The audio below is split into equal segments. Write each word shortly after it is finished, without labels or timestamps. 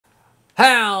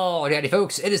Howdy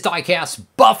folks, it is Diecast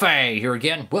Buffet here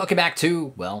again. Welcome back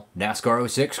to, well, NASCAR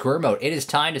 06 Career Mode. It is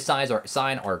time to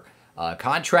sign our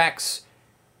contracts,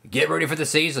 get ready for the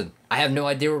season. I have no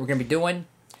idea what we're going to be doing.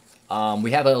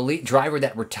 We have an elite driver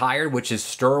that retired, which is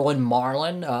Sterling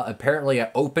Marlin. Apparently an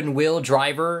open wheel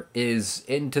driver is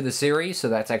into the series, so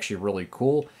that's actually really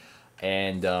cool.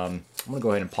 And I'm going to go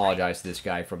ahead and apologize to this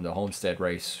guy from the Homestead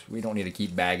race. We don't need to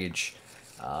keep baggage.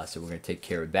 So we're going to take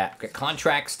care of that. Got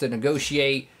contracts to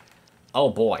negotiate.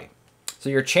 Oh, boy. So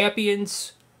your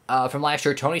champions from last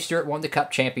year, Tony Stewart won the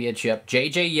Cup Championship.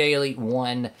 J.J. Yaley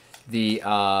won the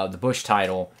Busch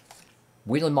title.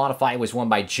 Whelen Modified was won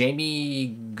by Jamie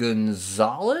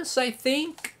Gonzalez, I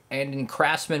think. And then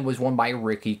Craftsman was won by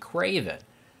Ricky Craven.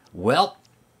 Well,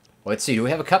 let's see. Do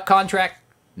we have a Cup contract?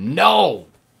 No!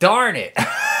 Darn it!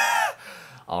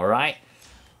 All right.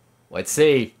 Let's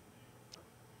see.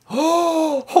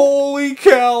 Oh, holy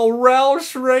cow,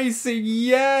 Roush Racing,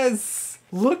 yes!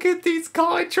 Look at these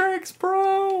contracts,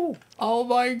 bro! Oh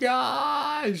my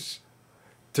gosh!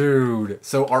 Dude,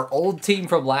 so our old team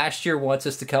from last year wants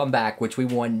us to come back, which we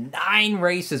won 9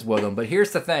 races with them, but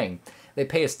here's the thing. They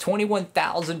pay us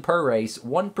 $21,000 per race,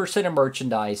 1% of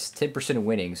merchandise, 10% of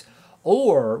winnings.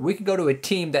 Or we could go to a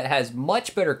team that has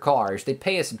much better cars. They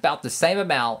pay us about the same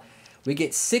amount. We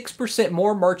get 6%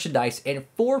 more merchandise and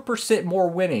 4% more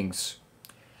winnings.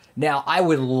 Now, I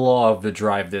would love to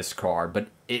drive this car, but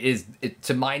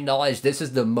to my knowledge, this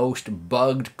is the most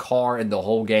bugged car in the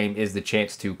whole game is the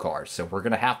Chance 2 car. So we're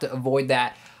going to have to avoid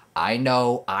that. I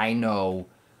know.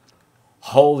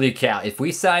 Holy cow. If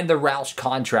we sign the Roush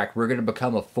contract, we're going to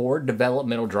become a Ford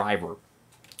developmental driver,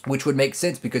 which would make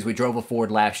sense because we drove a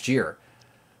Ford last year.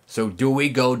 So do we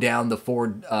go down the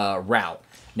Ford route?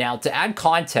 Now, to add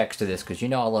context to this, because you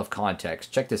know I love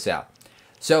context, check this out.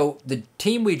 So, the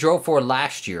team we drove for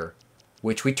last year,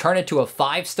 which we turned into a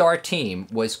 5-star team,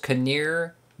 was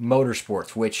Kinnear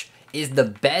Motorsports, which is the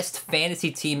best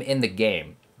fantasy team in the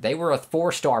game. They were a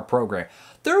 4-star program.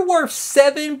 They're worth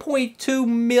 $7.2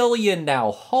 million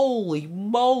now. Holy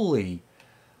moly.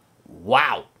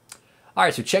 Wow. All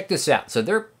right, so check this out. So,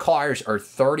 their cars are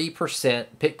 30%,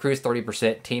 pit crews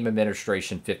 30%, team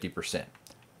administration 50%.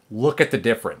 Look at the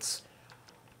difference.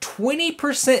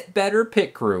 20% better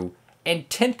pit crew and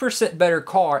 10% better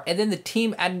car, and then the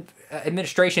team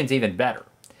administration is even better.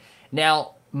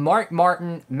 Now, Mark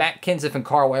Martin, Matt Kenseth, and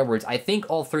Carl Edwards, I think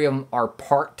all 3 of them are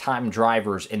part-time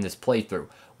drivers in this playthrough.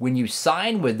 When you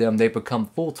sign with them, they become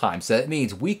full-time, so that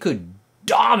means we could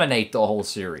dominate the whole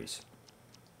series.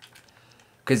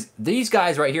 Because these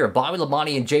guys right here, Bobby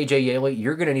Labonte and J.J. Yaley,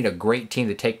 you're going to need a great team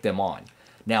to take them on.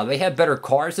 Now, they have better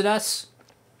cars than us,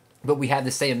 but we have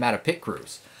the same amount of pit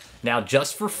crews. Now,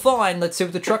 just for fun, let's see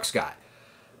what the trucks got.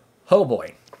 Oh,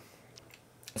 boy.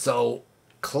 So,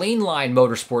 Clean Line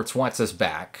Motorsports wants us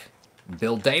back.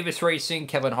 Bill Davis Racing,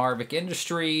 Kevin Harvick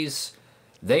Industries,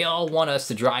 they all want us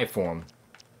to drive for them.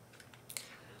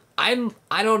 I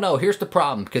don't know. Here's the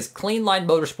problem, because Clean Line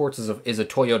Motorsports is a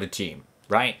Toyota team,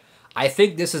 right? I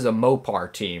think this is a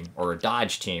Mopar team, or a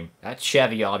Dodge team. That's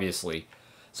Chevy, obviously.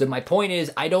 So my point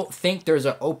is, I don't think there's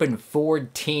an open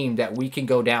Ford team that we can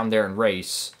go down there and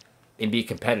race and be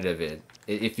competitive in.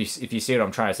 If you see what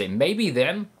I'm trying to say. Maybe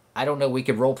them. I don't know. We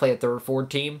could roleplay a third Ford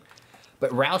team.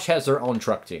 But Roush has their own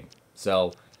truck team.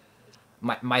 So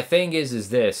my thing is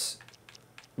this.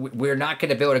 We're not going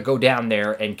to be able to go down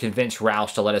there and convince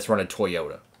Roush to let us run a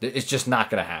Toyota. It's just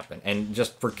not going to happen. And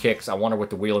just for kicks, I wonder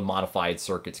what the Whelen Modified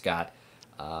circuit's got.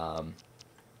 A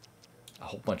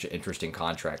whole bunch of interesting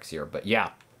contracts here. But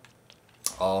yeah.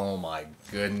 Oh my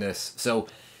goodness. So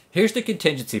here's the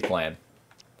contingency plan.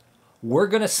 We're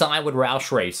going to sign with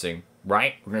Roush Racing,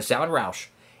 right? We're going to sign with Roush.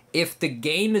 If the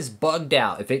game is bugged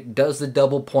out, if it does the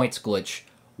double points glitch,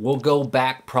 we'll go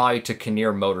back probably to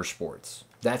Kinnear Motorsports.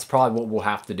 That's probably what we'll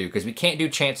have to do because we can't do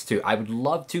Chance 2. I would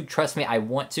love to. Trust me, I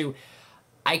want to.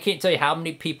 I can't tell you how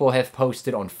many people have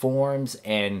posted on forums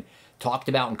and talked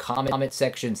about in comment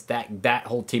sections that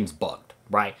whole team's bugged,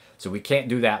 right? So we can't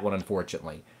do that one,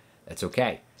 unfortunately. That's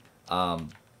okay.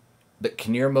 But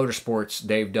Kinnear Motorsports,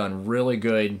 they've done really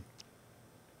good.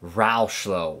 Roush,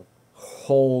 though.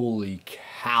 Holy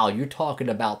cow. You're talking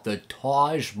about the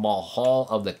Taj Mahal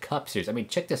of the Cup Series. I mean,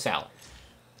 check this out.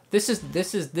 This is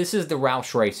the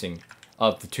Roush Racing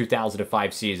of the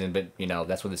 2005 season, but, you know,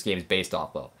 that's what this game is based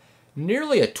off of.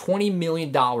 Nearly a $20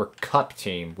 million Cup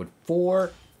team with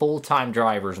 4 full-time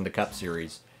drivers in the Cup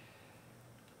Series.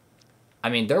 I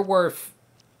mean, they're worth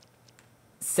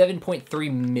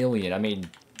 $7.3 million. I mean,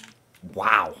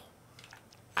 wow.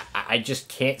 I just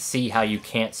can't see how you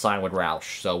can't sign with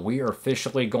Roush. So we are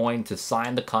officially going to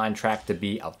sign the contract to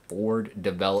be a Ford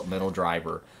developmental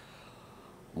driver.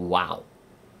 Wow.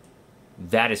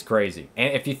 That is crazy.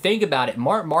 And if you think about it,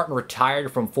 Mark Martin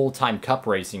retired from full-time cup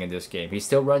racing in this game. He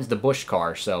still runs the Busch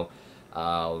car, so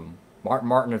Mark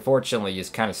Martin, unfortunately, is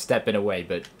kind of stepping away.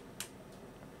 But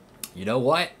you know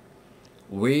what?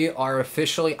 We are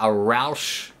officially a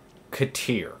Roush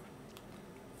Katir.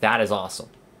 That is awesome.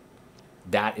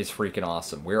 That is freaking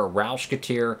awesome. We're a Roush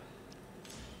Katir.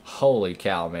 Holy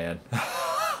cow, man.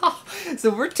 So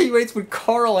we're teammates with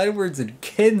Carl Edwards and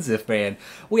Kenseth, man.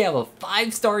 We have a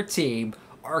 5-star team.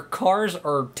 Our cars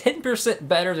are 10%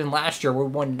 better than last year. We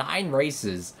won 9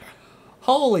 races.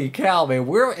 Holy cow, man.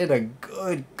 We're in a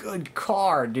good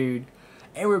car, dude.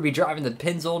 And we'll be driving the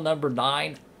Pennzoil number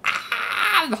 9.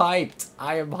 I'm hyped.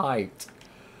 I am hyped.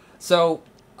 So,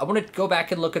 I want to go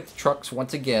back and look at the trucks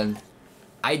once again.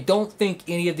 I don't think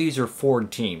any of these are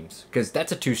Ford teams, because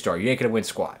that's a 2-star. You ain't going to win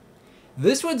squat.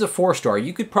 This one's a 4-star.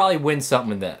 You could probably win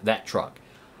something in that truck.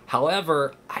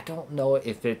 However, I don't know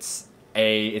if it's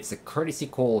a Courtesy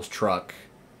Cole's truck.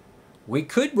 We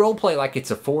could roleplay like it's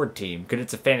a Ford team, because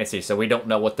it's a fantasy, so we don't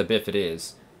know what the biff it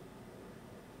is.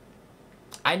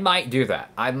 I might do that.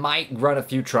 I might run a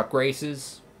few truck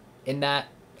races in that.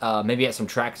 Maybe at some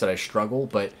tracks that I struggle,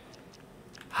 but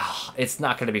it's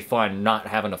not going to be fun not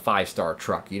having a 5-star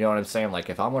truck. You know what I'm saying? Like,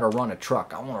 if I'm going to run a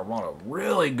truck, I want to run a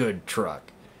really good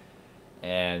truck.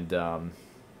 And, dang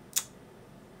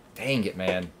it,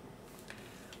 man.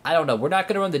 I don't know. We're not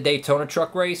going to run the Daytona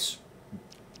truck race.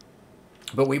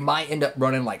 But we might end up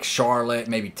running, like, Charlotte,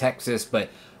 maybe Texas. But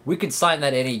we could sign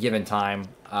that at any given time.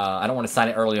 I don't want to sign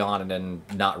it early on and then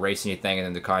not race anything. And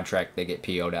then the contract, they get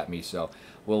PO'd at me. So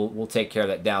we'll take care of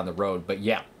that down the road. But,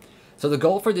 yeah. So the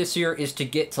goal for this year is to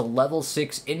get to level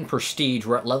 6 in Prestige.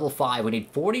 We're at level 5. We need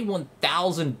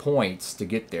 41,000 points to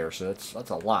get there. So that's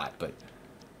a lot. But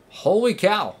holy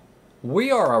cow.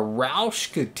 We are a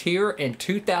Roush Katir in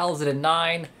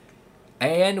 2009.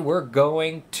 And we're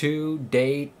going to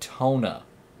Daytona.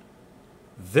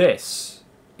 This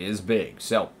is big.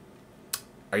 So,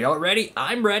 are y'all ready?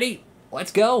 I'm ready.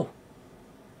 Let's go.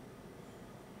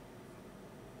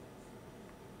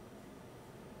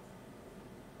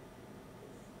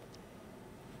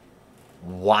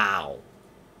 Wow.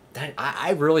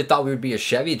 I really thought we would be a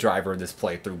Chevy driver in this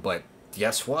playthrough, but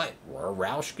guess what? We're a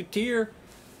Roush Katir.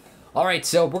 Alright,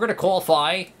 so we're going to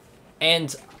qualify,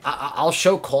 and I'll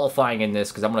show qualifying in this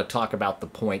because I'm going to talk about the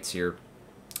points here.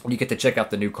 You get to check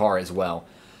out the new car as well.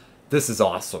 This is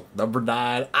awesome. Number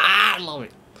 9. I love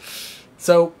it.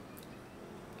 So,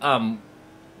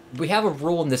 we have a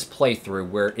rule in this playthrough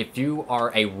where if you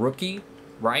are a rookie,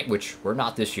 right, which we're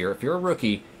not this year, if you're a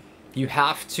rookie, you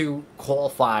have to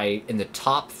qualify in the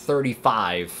top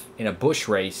 35 in a Busch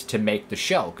race to make the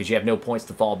show, because you have no points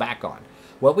to fall back on.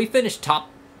 Well, we finished top,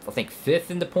 I think, 5th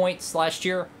in the points last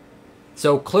year,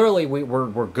 so clearly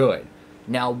we're good.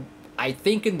 Now, I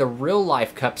think in the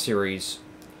real-life Cup Series,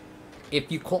 if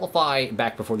you qualify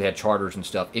back before they had charters and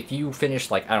stuff, if you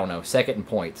finish, like, I don't know, 2nd in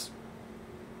points,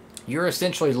 you're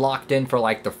essentially locked in for,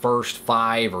 like, the first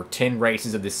 5 or 10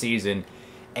 races of the season.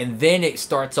 And then it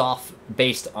starts off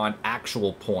based on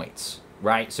actual points,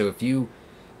 right? So if you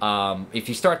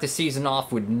start the season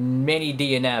off with many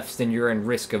DNFs, then you're in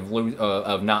risk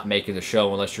of not making the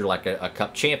show unless you're like a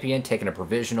Cup champion, taking a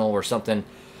provisional or something.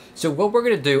 So what we're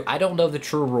going to do, I don't know the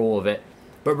true rule of it,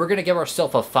 but we're going to give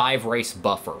ourselves a 5-race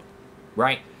buffer,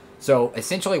 right? So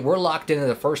essentially we're locked into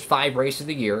the first 5 races of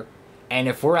the year, and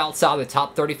if we're outside the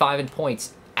top 35 in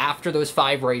points after those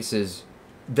 5 races,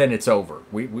 then it's over.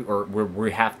 We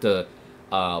have to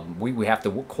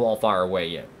qualify our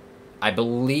way in. I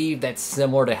believe that's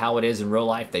similar to how it is in real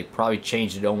life. They probably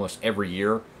changed it almost every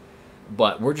year,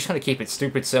 but we're just going to keep it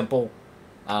stupid simple,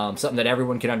 something that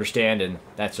everyone can understand, and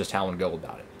that's just how I'm going to go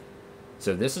about it.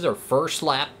 So this is our first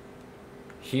lap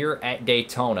here at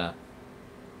Daytona.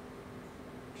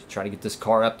 Just trying to get this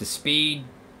car up to speed.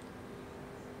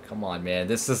 Come on, man.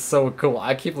 This is so cool.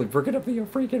 I can't believe we're going to be a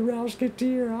freaking Roush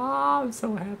Katir. Ah, I'm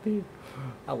so happy.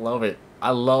 I love it.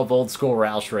 I love old school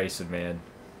Roush racing, man.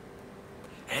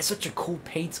 And it's such a cool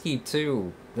paint scheme,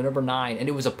 too. The number 9. And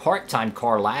it was a part-time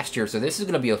car last year, so this is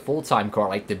going to be a full-time car.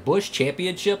 Like, the Busch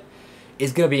Championship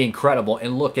is going to be incredible.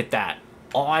 And look at that.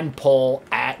 On pole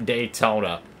at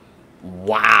Daytona.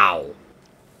 Wow.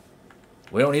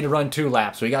 We don't need to run 2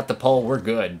 laps. We got the pole. We're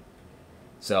good.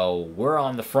 So, we're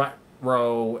on the front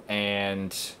row,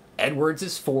 and Edwards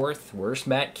is 4th. Where's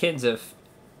Matt Kenseth?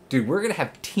 Dude, we're going to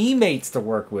have teammates to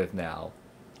work with now.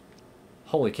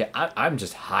 Holy cow. I'm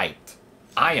just hyped.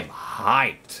 I am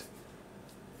hyped.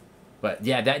 But,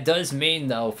 yeah, that does mean,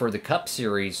 though, for the Cup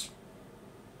Series,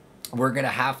 we're going to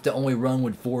have to only run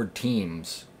with 4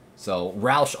 teams. So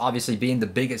Roush, obviously being the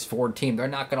biggest Ford team, they're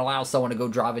not going to allow someone to go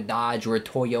drive a Dodge or a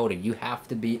Toyota. You have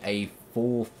to be a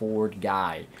full Ford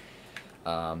guy.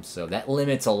 So that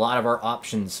limits a lot of our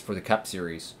options for the Cup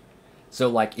Series. So,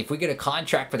 like, if we get a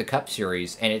contract for the Cup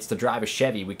Series and it's to drive a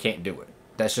Chevy, we can't do it.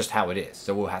 That's just how it is.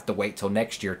 So we'll have to wait till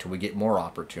next year till we get more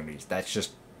opportunities. That's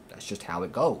just how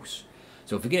it goes.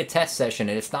 So if we get a test session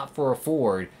and it's not for a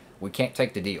Ford, we can't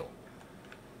take the deal.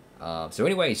 So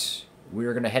anyways,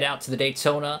 we're going to head out to the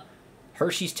Daytona.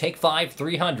 Hershey's Take 5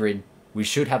 300. We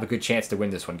should have a good chance to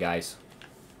win this one, guys.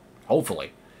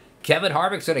 Hopefully. Kevin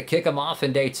Harvick's going to kick him off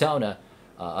in Daytona.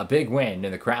 A big win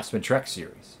in the Craftsman Truck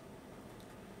Series.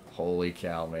 Holy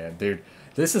cow, man. Dude,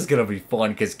 this is going to be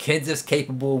fun because Kenseth's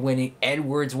capable of winning.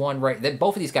 Edwards won race.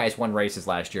 Both of these guys won races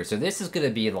last year. So this is going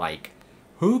to be like,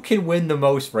 who can win the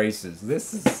most races?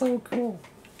 This is so cool.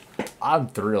 I'm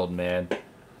thrilled, man.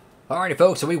 Alrighty,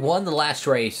 folks. So we won the last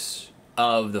race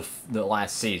of the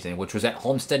last season, which was at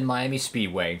Homestead Miami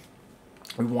Speedway.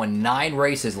 We won 9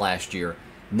 races last year.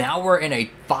 Now we're in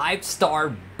a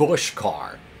 5-star Busch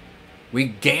car. We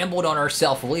gambled on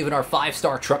ourselves leaving our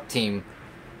 5-star truck team.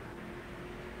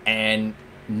 And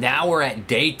now we're at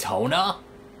Daytona?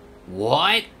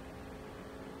 What?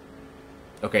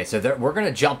 Okay, so we're going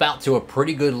to jump out to a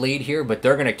pretty good lead here, but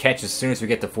they're going to catch as soon as we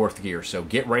get to 4th gear. So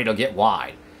get ready to get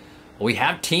wide. We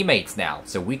have teammates now,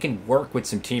 so we can work with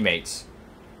some teammates.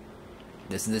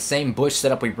 This is the same Busch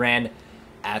setup we ran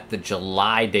at the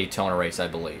July Daytona race, I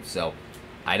believe. So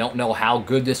I don't know how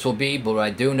good this will be, but what I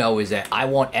do know is that I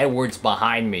want Edwards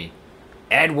behind me.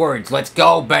 Edwards, let's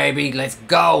go, baby. Let's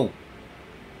go.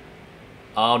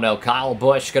 Oh, no. Kyle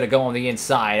Busch going to go on the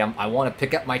inside. I want to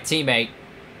pick up my teammate.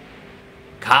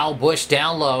 Kyle Busch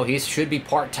down low. He should be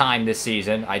part-time this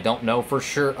season. I don't know for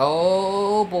sure.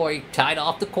 Oh, boy. Tied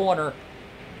off the corner.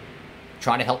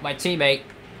 Trying to help my teammate.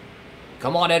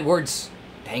 Come on, Edwards.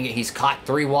 Dang it. He's caught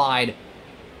 3 wide.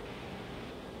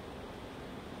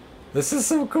 This is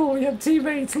so cool. We have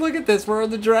teammates. Look at this. We're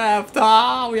in the draft.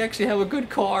 Ah, we actually have a good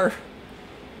car.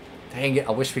 Dang it.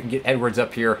 I wish we can get Edwards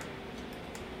up here.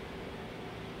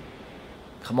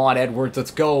 Come on, Edwards. Let's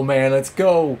go, man. Let's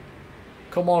go.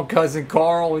 Come on, cousin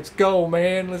Carl. Let's go,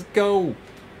 man. Let's go.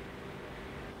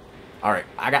 All right.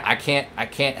 I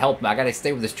can't help. I got to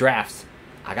stay with this draft.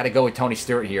 I got to go with Tony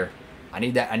Stewart here. I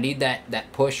need that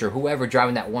push or whoever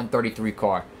driving that 133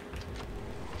 car.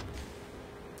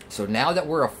 So now that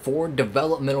we're a Ford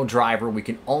developmental driver, we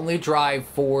can only drive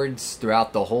Fords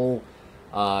throughout the whole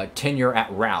tenure at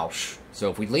Roush. So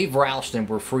if we leave Roush, then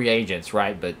we're free agents,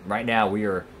 right? But right now we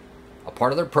are a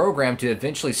part of their program to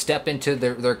eventually step into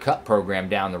their Cup program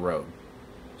down the road.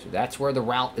 So that's where the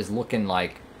route is looking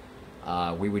like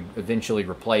we would eventually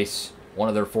replace one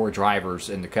of their 4 drivers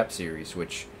in the Cup Series,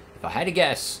 which, if I had to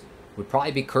guess, would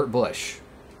probably be Kurt Busch,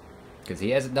 because he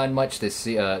hasn't done much this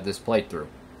playthrough.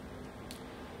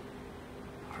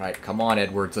 All right, come on,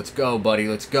 Edwards. Let's go, buddy.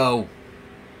 Let's go.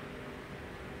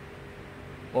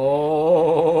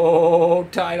 Oh,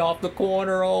 tied off the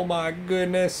corner. Oh, my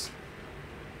goodness.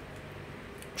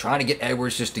 Trying to get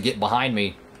Edwards just to get behind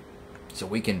me so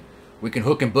we can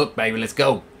hook and book, baby. Let's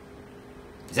go.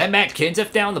 Is that Matt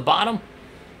Kenseth down the bottom?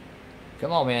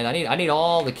 Come on, man. I need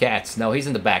all the cats. No, he's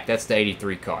in the back. That's the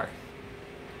 83 car.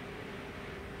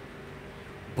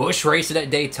 Busch racing at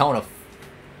Daytona.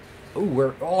 Ooh,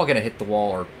 we're all going to hit the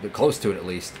wall, or close to it at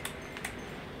least.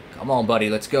 Come on, buddy.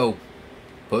 Let's go.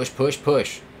 Push, push,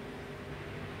 push.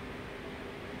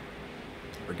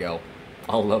 There we go.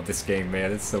 I love this game,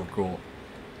 man. It's so cool.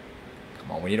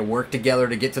 Come on, we need to work together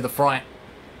to get to the front.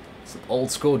 Some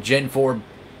old school Gen 4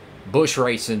 Busch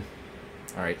racing.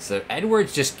 Alright, so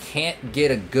Edwards just can't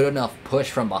get a good enough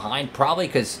push from behind, probably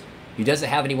because he doesn't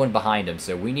have anyone behind him.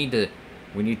 So we need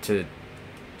to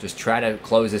just try to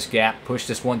close this gap, push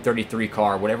this 133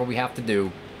 car, whatever we have to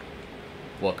do.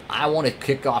 Look, I want to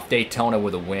kick off Daytona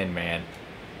with a win, man.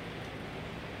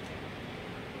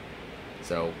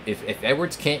 So if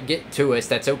Edwards can't get to us,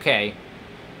 that's okay.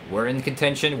 We're in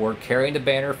contention. We're carrying the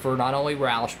banner for not only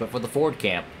Roush, but for the Ford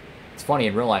camp. It's funny,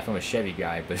 in real life, I'm a Chevy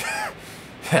guy, but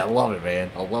I love it, man.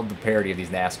 I love the parody of these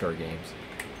NASCAR games.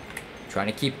 Trying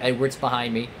to keep Edwards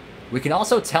behind me. We can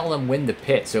also tell them when to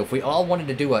pit. So if we all wanted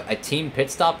to do a team pit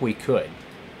stop, we could.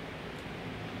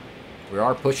 We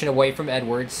are pushing away from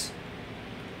Edwards.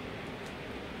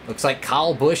 Looks like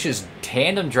Kyle Busch is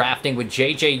tandem drafting with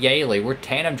J.J. Yaley. We're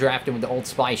tandem drafting with the Old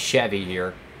Spice Chevy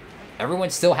here.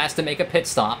 Everyone still has to make a pit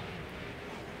stop.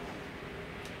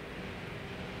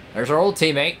 There's our old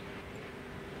teammate.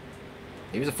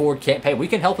 He was a Ford campaign. We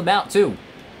can help him out, too.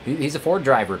 He's a Ford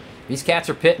driver. These cats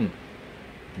are pitting.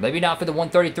 Maybe not for the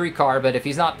 133 car, but if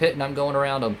he's not pitting, I'm going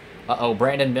around him. Uh-oh,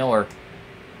 Brandon Miller.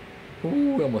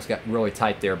 Ooh, almost got really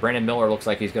tight there. Brandon Miller looks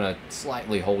like he's going to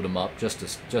slightly hold him up just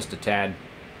a tad.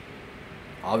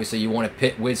 Obviously, you want to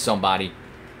pit with somebody.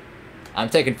 I'm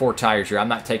taking 4 tires here. I'm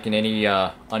not taking any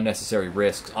unnecessary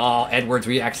risks. Oh, Edwards,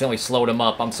 we accidentally slowed him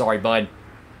up. I'm sorry, bud.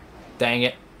 Dang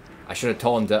it. I should have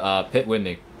told him to pit with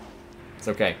me. It's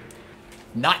okay.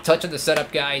 Not touching the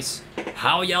setup, guys.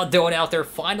 How y'all doing out there?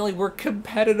 Finally, we're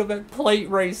competitive at plate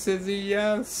races.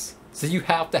 Yes. So you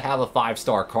have to have a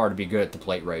 5-star car to be good at the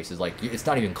plate races. Like, it's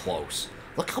not even close.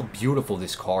 Look how beautiful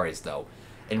this car is, though.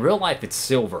 In real life, it's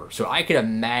silver. So I could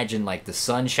imagine, like, the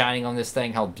sun shining on this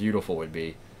thing, how beautiful it would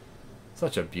be.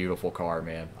 Such a beautiful car,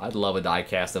 man. I'd love a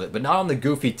diecast of it. But not on the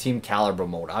goofy Team Caliber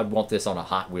mode. I'd want this on a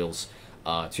Hot Wheels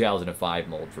 2005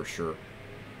 mode for sure.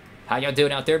 How y'all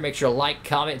doing out there? Make sure to like,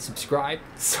 comment, and subscribe.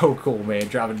 So cool, man.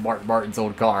 Driving Mark Martin's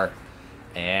old car.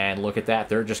 And look at that.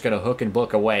 They're just going to hook and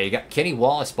book away. You got Kenny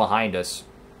Wallace behind us.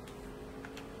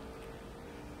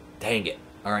 Dang it.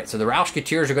 All right, so the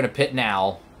Roushketeers are going to pit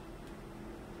now.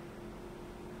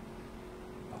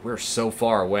 We're so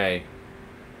far away.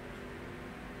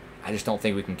 I just don't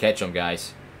think we can catch them,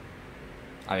 guys.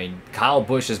 I mean, Kyle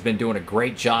Busch has been doing a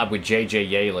great job with J.J.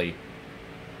 Yaley.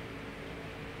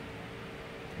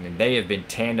 I mean, they have been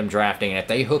tandem drafting, and if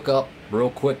they hook up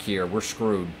real quick here, we're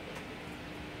screwed.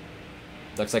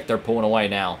 Looks like they're pulling away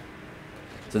now.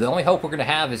 So the only hope we're going to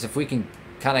have is if we can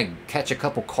kind of catch a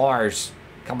couple cars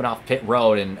coming off pit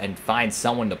road and find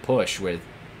someone to push with.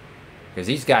 Because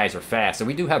these guys are fast. So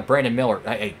we do have Brandon Miller.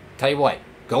 Hey, tell you what.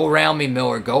 Go around me,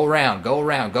 Miller. Go around. Go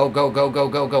around. Go, go, go, go,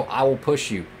 go, go. I will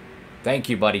push you. Thank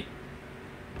you, buddy.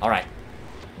 All right.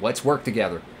 Let's work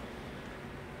together.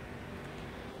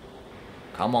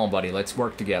 Come on, buddy. Let's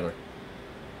work together.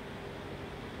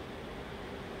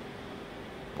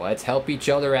 Let's help each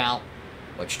other out.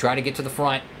 Let's try to get to the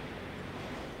front.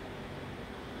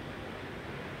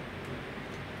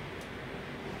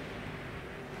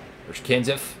 There's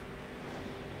Kenseth.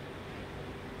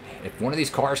 If one of these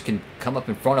cars can come up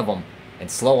in front of them and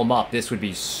slow them up, this would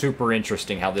be super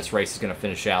interesting how this race is going to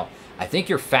finish out. I think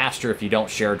you're faster if you don't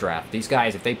share draft. These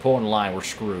guys, if they pull in line, we're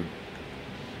screwed.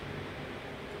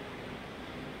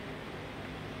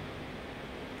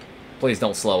 Please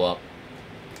don't slow up.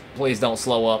 Please don't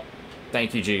slow up.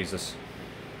 Thank you, Jesus.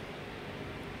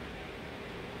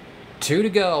 2 to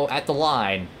go at the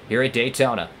line here at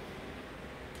Daytona.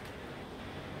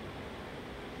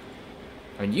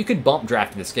 I mean, you can bump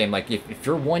draft in this game. Like, if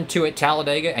you're 1-2 at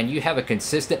Talladega and you have a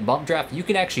consistent bump draft, you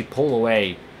can actually pull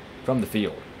away from the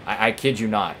field. I kid you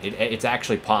not. It's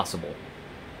actually possible.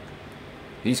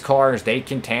 These cars, they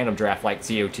can tandem draft like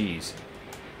COTs.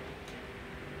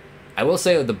 I will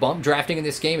say that the bump drafting in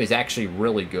this game is actually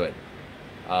really good.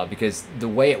 Because the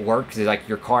way it works is like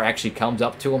your car actually comes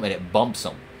up to them and it bumps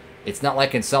them. It's not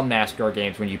like in some NASCAR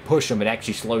games when you push them, it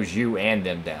actually slows you and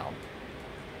them down.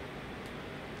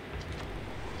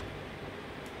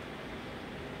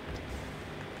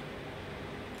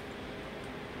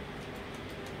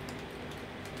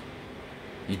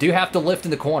 You do have to lift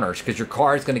in the corners because your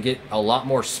car is going to get a lot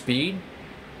more speed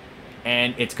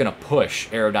and it's going to push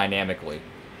aerodynamically.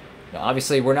 Now,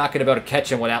 obviously, we're not going to be able to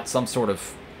catch him without some sort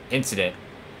of incident,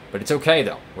 but it's okay,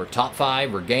 though. We're top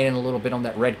 5. We're gaining a little bit on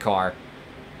that red car.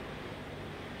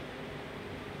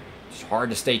 It's hard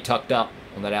to stay tucked up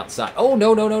on that outside. Oh,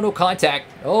 no, no, no, no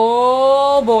contact.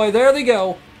 Oh, boy, there they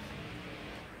go.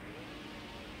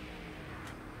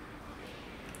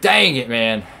 Dang it,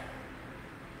 man.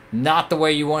 Not the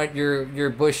way you wanted your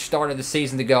Busch start of the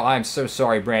season to go. I'm so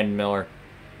sorry, Brandon Miller.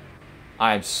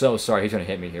 I am so sorry. He's going to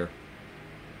hit me here.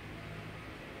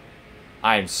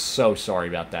 I am so sorry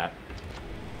about that.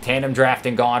 Tandem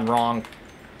drafting gone wrong.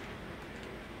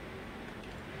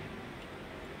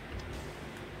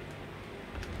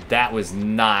 That was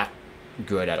not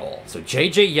good at all. So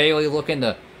J.J. Yaley looking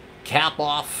to cap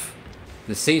off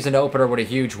the season opener with a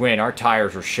huge win. Our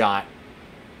tires were shot.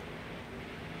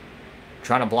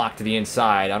 Trying to block to the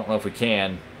inside. I don't know if we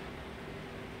can.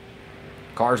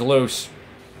 Car's loose.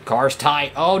 Car's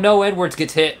tight. Oh, no. Edwards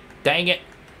gets hit. Dang it.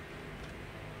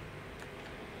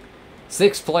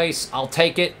 6th place. I'll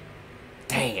take it.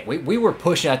 Dang it. We were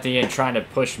pushing at the end trying to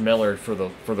push Miller for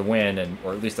the win,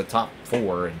 or at least the top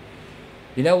 4. And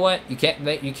you know what? You can't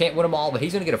win them all, but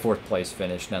he's going to get a 4th place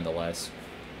finish nonetheless.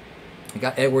 We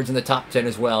got Edwards in the top 10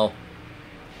 as well.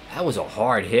 That was a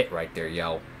hard hit right there,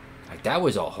 yo. Like, that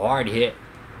was a hard hit,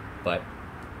 but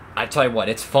I tell you what,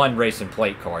 it's fun racing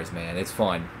plate cars, man. It's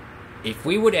fun. If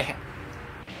we would have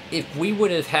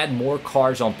had more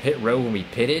cars on pit road when we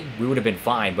pitted, we would have been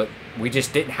fine. But we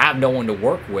just didn't have no one to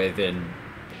work with, and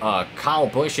Kyle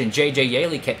Busch and J.J.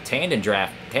 Yaley kept tandem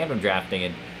drafting,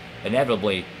 and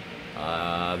inevitably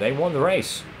They won the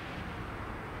race.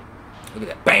 Look at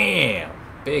that. Bam!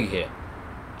 Big hit.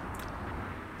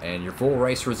 And your full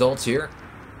race results here.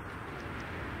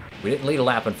 We didn't lead a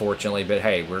lap, unfortunately, but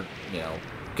hey, we're, you know,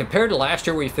 compared to last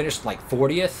year where we finished like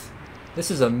 40th,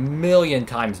 this is a million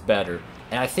times better.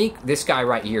 And I think this guy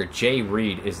right here, Jay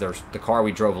Reed, is the car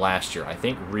we drove last year. I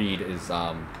think Reed is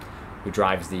who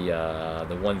drives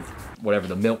the one, whatever,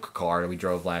 the milk car that we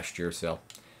drove last year. So,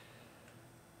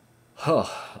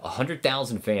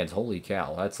 100,000 fans. Holy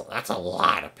cow, that's a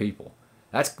lot of people.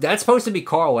 That's supposed to be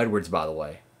Carl Edwards, by the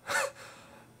way.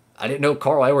 I didn't know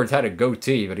Carl Edwards had a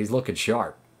goatee, but he's looking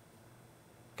sharp.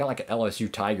 Got like an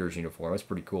LSU Tigers uniform. That's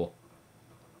pretty cool.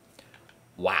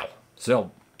 Wow.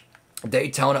 So,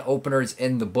 Daytona openers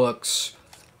in the books.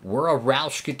 We're a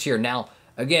Roushketeer. Now,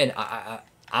 again,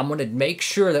 I'm going to make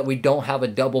sure that we don't have a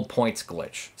double points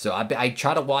glitch. So, I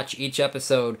try to watch each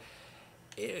episode.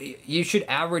 You should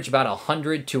average about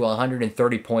 100 to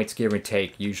 130 points, give or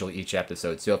take, usually each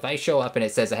episode. So, if I show up and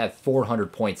it says I have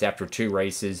 400 points after 2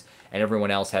 races, and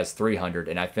everyone else has 300,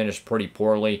 and I finished pretty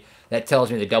poorly, that tells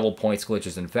me the double points glitch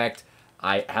is in effect.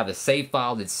 I have a save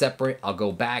file that's separate. I'll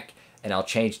go back and I'll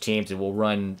change teams and we'll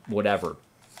run whatever.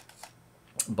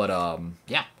 But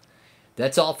yeah,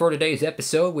 that's all for today's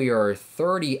episode. We are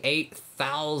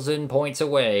 38,000 points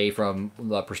away from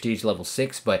Prestige level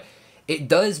 6, but it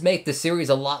does make the series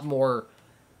a lot more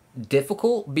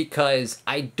difficult because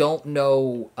I don't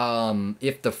know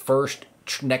if the first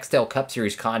Nextel Cup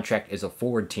Series contract is a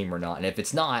forward team or not, and if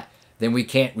it's not, then we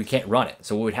can't run it.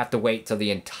 So we would have to wait till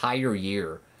the entire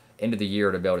year, end of the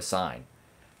year, to be able to sign.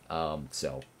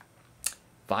 So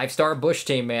 5-star Busch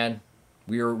team, man.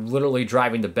 We are literally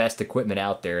driving the best equipment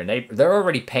out there, and they're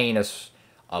already paying us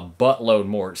a buttload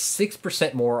more,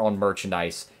 6% more on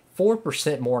merchandise,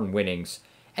 4% more on winnings,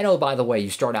 and oh, by the way, you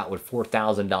start out with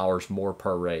 $4,000 more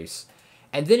per race.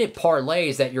 And then it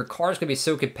parlays that your car's going to be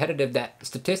so competitive that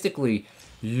statistically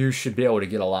you should be able to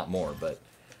get a lot more. But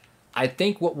I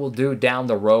think what we'll do down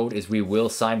the road is we will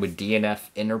sign with DNF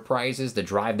Enterprises to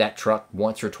drive that truck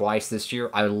once or twice this year.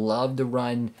 I love to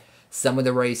run some of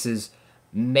the races,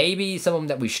 maybe some of them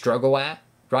that we struggle at,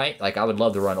 right? Like I would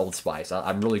love to run Old Spice.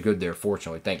 I'm really good there,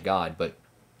 fortunately, thank God. But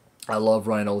I love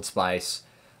running Old Spice.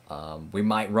 We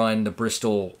might run the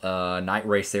Bristol night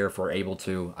race there if we're able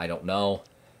to. I don't know.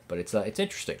 But it's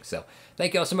interesting. So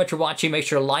thank you all so much for watching. Make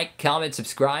sure to like, comment,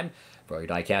 subscribe. For all your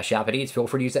Diecast shopping needs, feel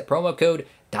free to use that promo code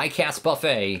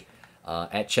DiecastBuffet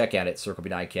at checkout at Circle B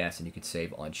Diecast, and you can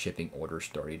save on shipping orders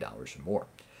 $30 or more.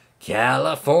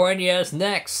 California's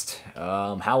next.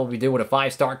 How will we do with a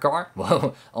 5-star car?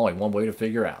 Well, only one way to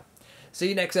figure out. See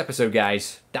you next episode,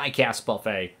 guys. Diecast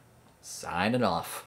Buffet signing off.